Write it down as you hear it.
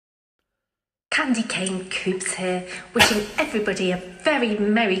Candy Cane Coops here, wishing everybody a very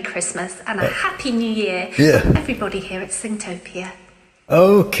Merry Christmas and a Happy New Year from everybody here at Singtopia.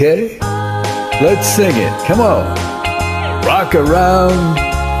 Okay, let's sing it. Come on. Rock around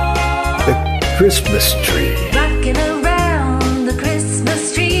the Christmas tree. Rocking around the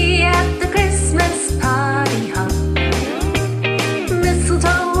Christmas tree at the Christmas party hop.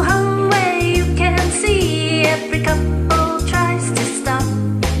 Mistletoe hung where you can see every couple tries to stop.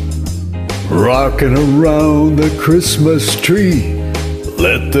 Rocking around the Christmas tree,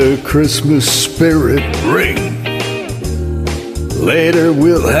 let the Christmas spirit ring. Later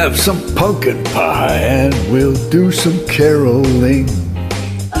we'll have some pumpkin pie and we'll do some caroling.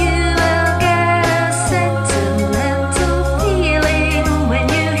 You will get a sentimental feeling when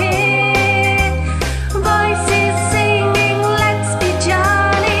you hear voices singing, let's be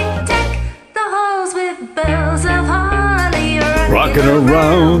jolly. Deck the halls with bells of holly. Rocking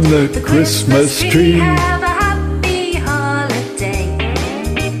around the Christmas tree. Have a happy holiday.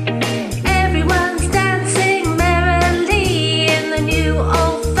 Everyone's dancing merrily in the new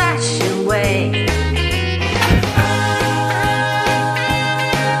old-fashioned way.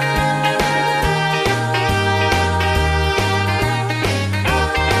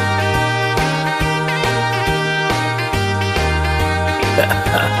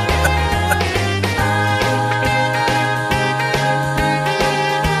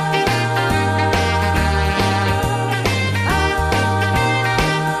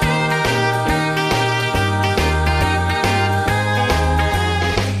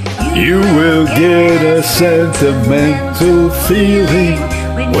 You will get a sentimental feeling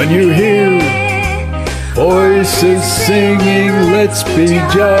when you hear voices singing, let's be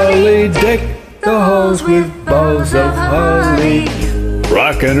jolly. Deck the halls with boughs of holly.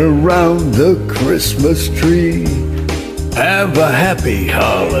 Rocking around the Christmas tree. Have a happy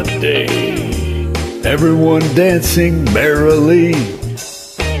holiday. Everyone dancing merrily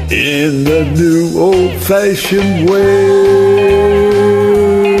in the new old-fashioned way.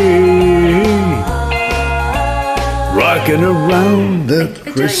 Rocking around the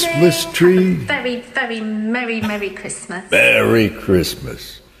Christmas tree. Very, very Merry Christmas. Merry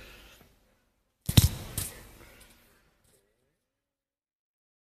Christmas.